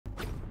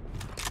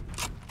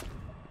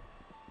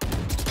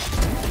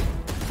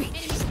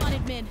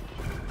in.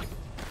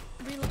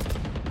 Reload.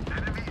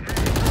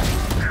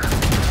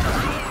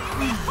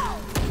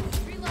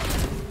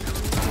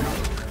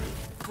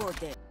 For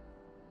dead.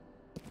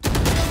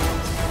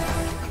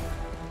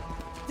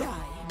 Die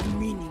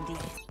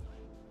meaningless.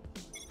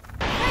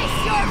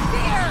 Face your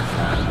fear!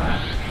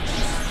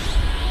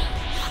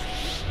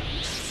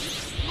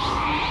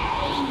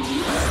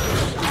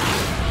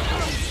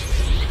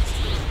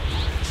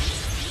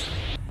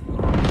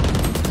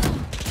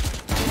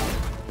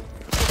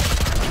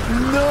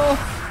 No!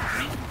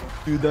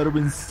 Dude, that would have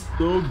been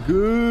so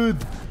good.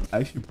 I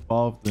actually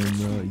popped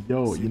and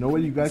yo, you know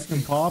what you guys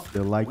can pop?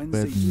 The like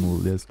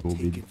button. Let's go,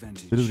 baby.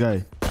 This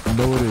guy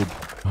loaded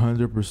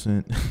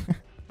 100%.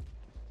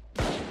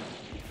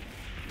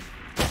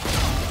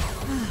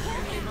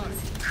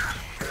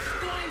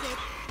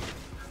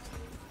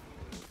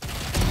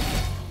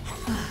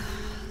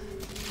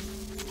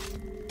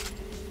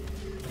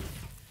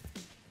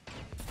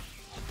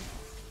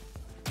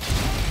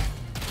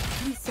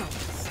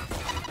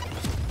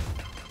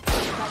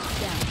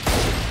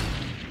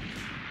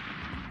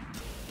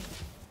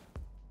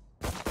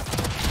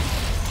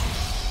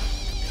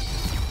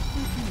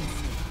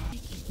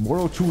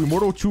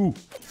 Immortal 2.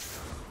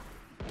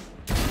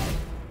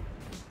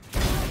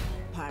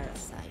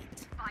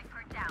 Parasite.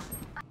 Viper down.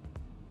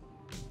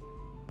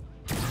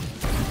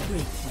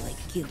 Grateful I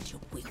killed you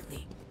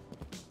quickly.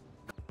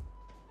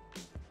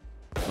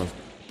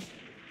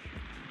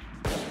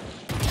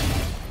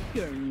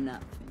 You're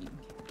nothing.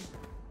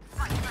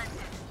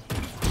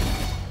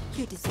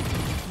 You're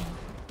disappointing.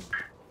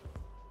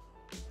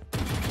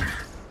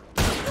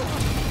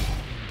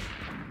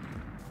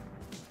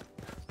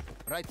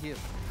 Right here.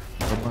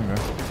 Come on, guys.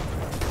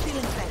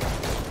 Feeling better.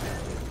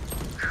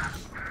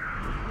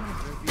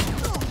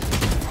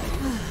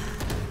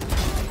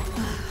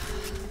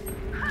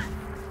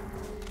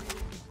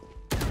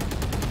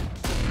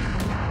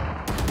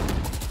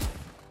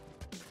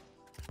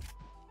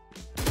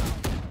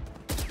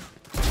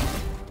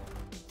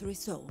 3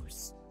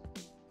 souls.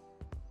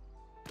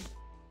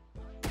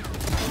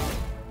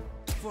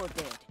 4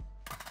 dead.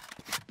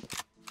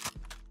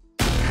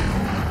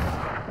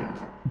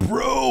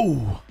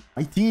 Bro,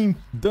 my team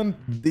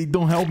they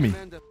don't help me.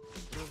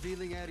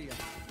 Revealing area.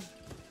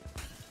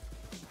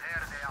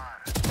 There they are.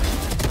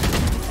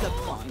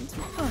 Disappoint.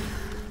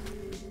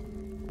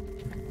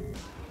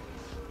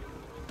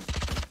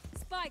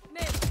 Spike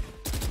mid.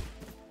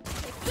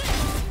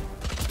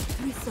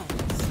 3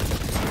 souls.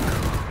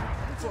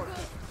 4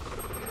 dead.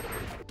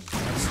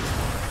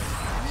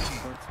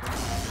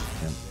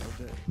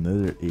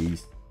 Another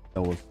ace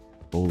that was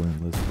stolen.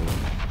 Let's go.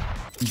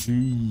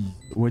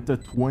 Jeez. With the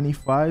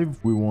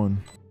 25 we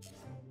won.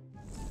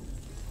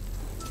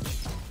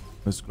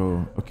 Let's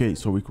go. Okay,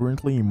 so we're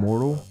currently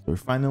immortal. We're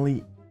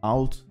finally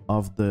out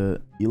of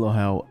the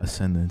Elohel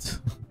Ascendant.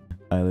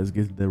 All right, let's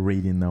get the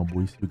rating now,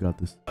 boys. We got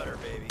this. Butter,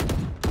 baby.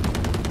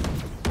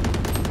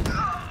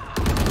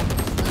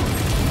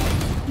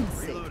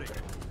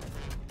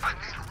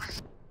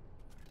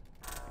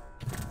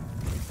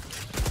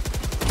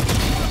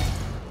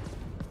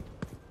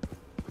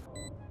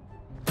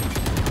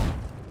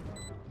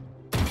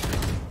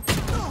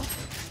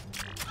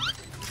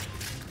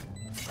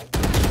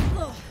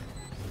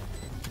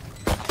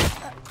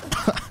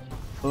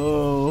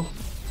 Oh,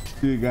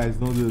 dude, guys,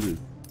 don't do this.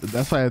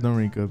 That's why I don't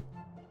rank up.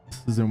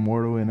 This is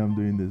immortal, and I'm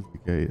doing this.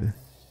 Okay.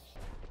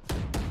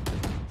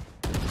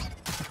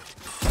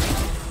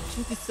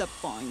 You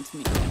disappoint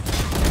me.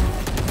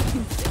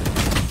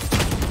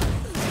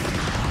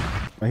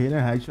 If I hit a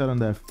headshot on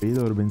that fade,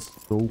 it would have been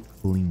so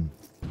clean.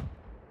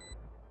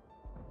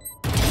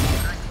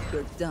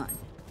 You're done.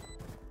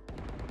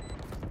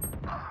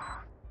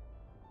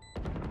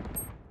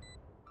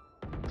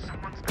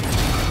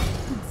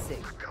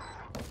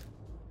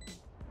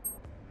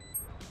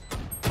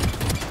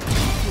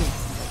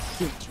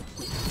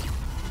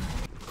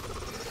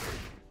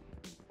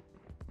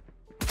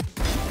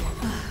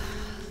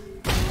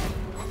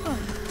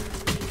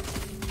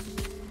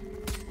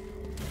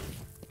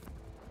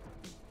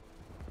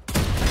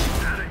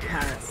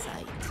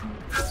 Parasite.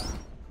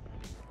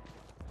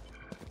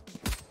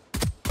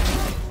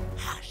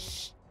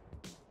 Hush.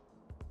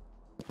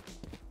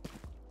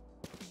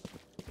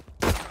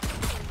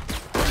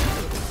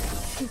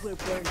 It will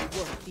barely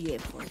worth the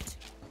effort.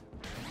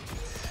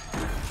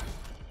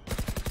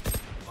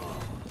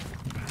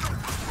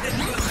 The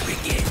news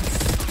begins.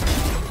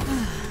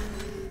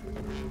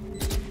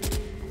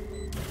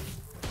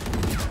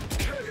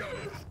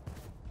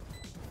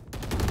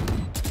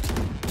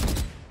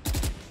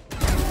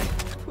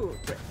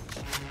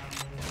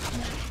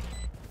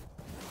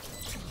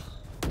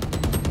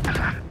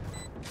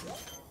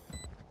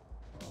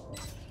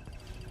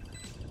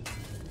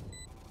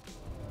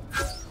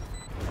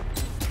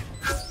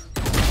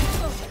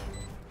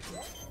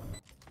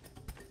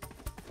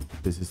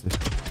 This is it.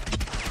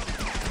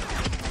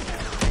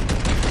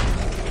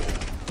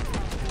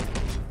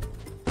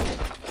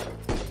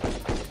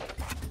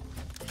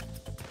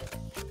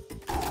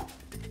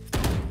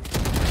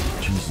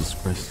 Jesus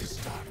Christ.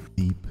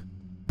 Deep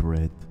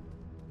breath.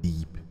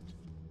 Deep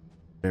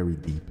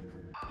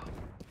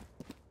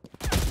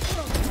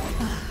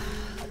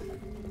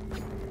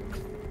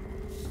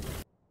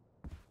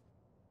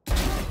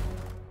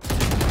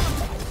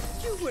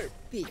were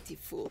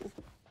pitiful.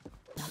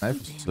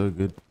 Knife is so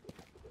good.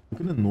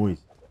 Look at the noise.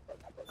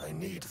 I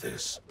need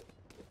this.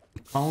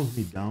 It calms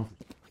me down.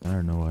 I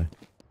don't know why.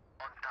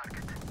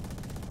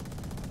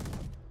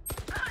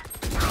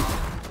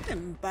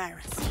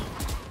 Embarrassing.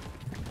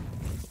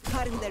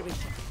 Cutting their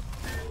vision.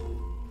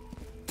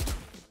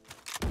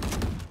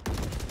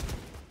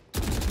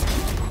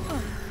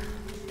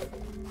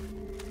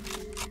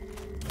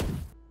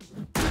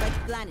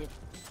 Spike planted.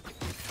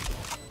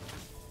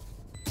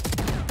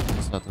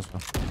 That's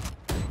not.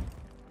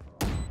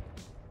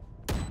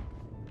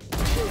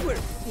 You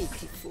were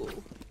pitiful.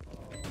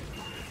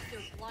 They're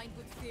blind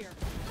with fear.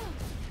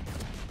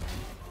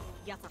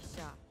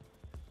 Yatasha.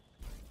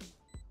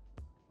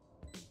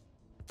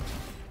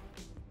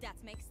 That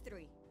makes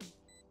 3.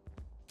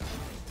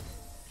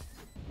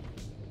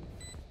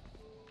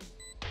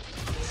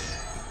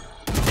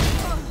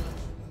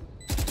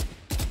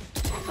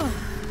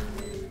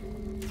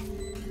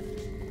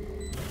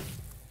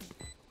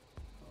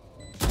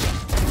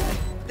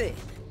 There.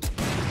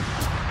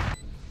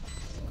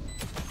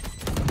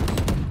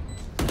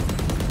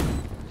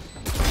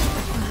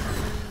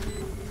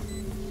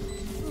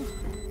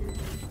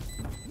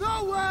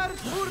 Nowhere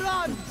to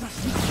run!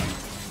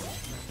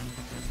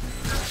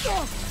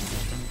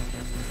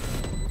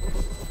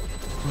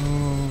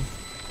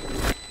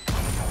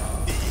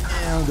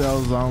 Damn, that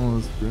was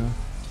almost, bro.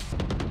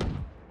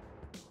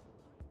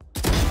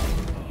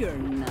 You're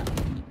not.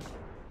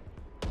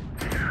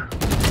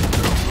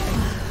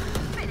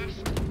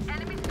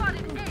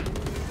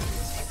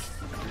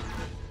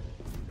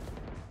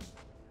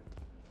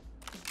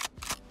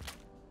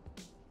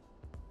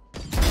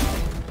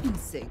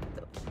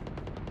 Insecto.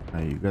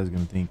 Hey, you guys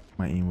gonna think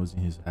my aim was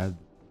in his head?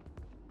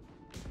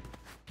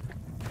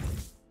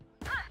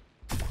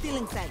 Still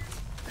in sight.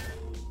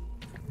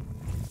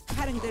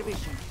 Cutting their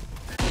vision.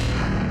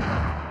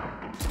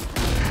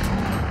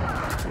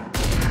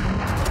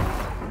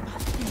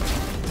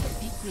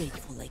 Be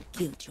grateful I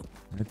killed you.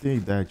 I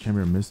think that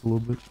chamber missed a little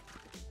bit.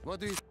 What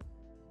do you...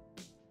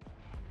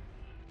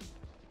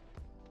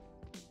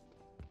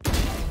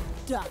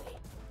 Die.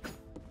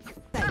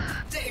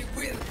 They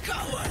will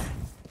cower.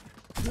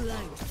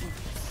 Blind.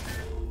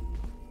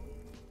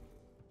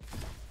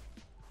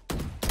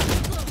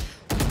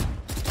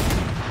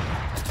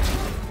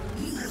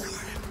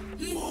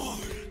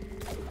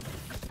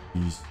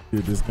 Jeez.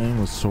 Dude, this game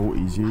was so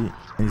easy. And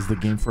it's the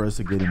game for us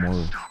to get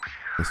immortal.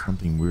 There's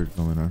something weird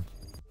going on.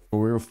 But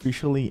we're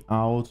officially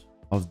out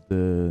of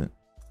the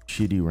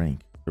shitty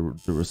rank. The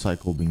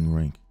recycle being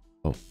rank.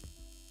 Oh.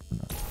 We're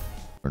not.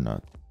 We're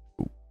not.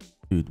 Oh.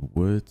 Dude,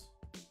 what?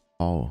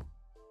 Oh.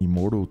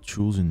 Immortal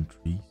chosen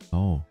trees.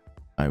 Oh.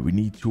 Alright, we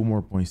need 2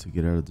 more points to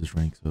get out of this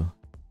rank, so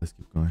let's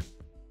keep going.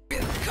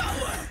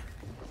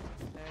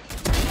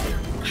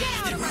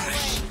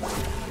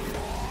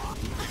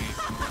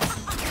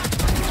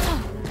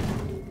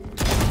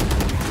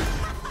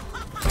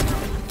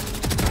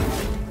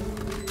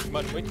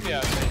 Mano, muito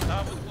viado, velho.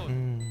 Tá muito louco.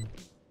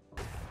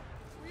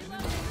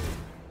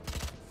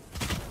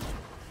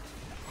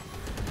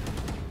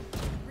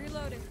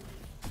 Reloading.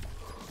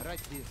 Right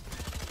here.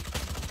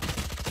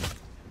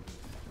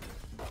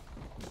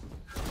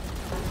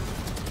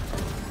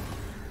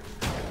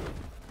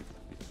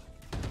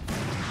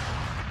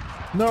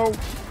 No.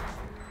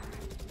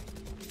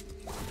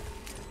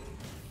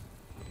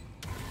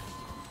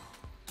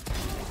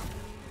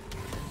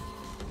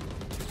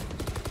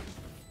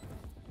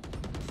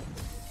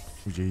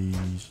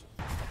 Jeez.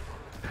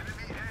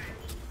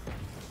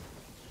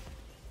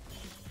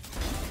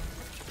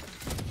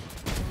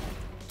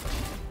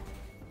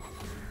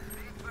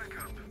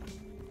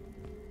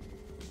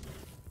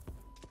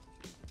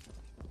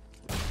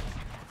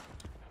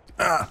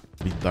 Ah,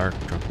 be dark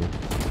chocolate.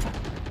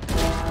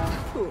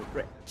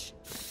 Courage.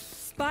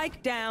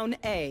 Spike down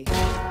A.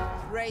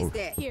 Raise Oh,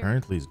 there.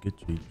 apparently it's good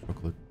to eat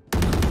chocolate.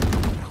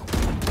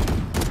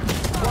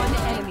 One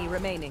enemy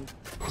remaining.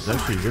 It's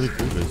actually really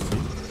good, guys. See?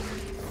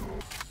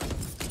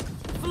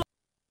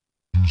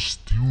 You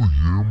still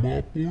here,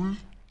 my boy?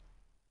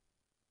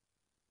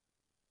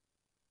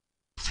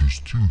 If you're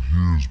still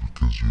here, it's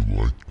because you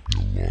like me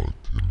a lot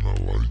and I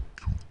like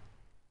you.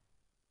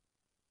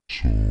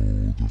 So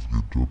don't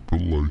forget to drop a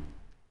like,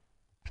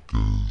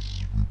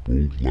 because we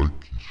both like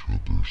each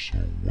other, so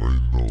why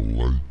not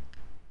like?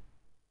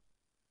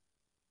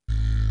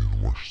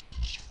 And watch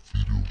this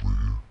video over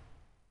here.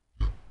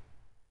 Yeah,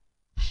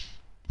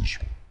 this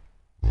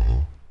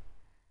one.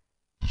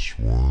 This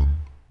one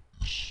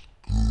is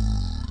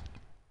good.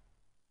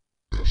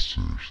 Yes,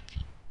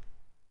 seriously.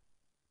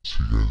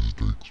 See you guys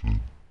next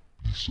one.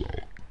 Peace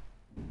out.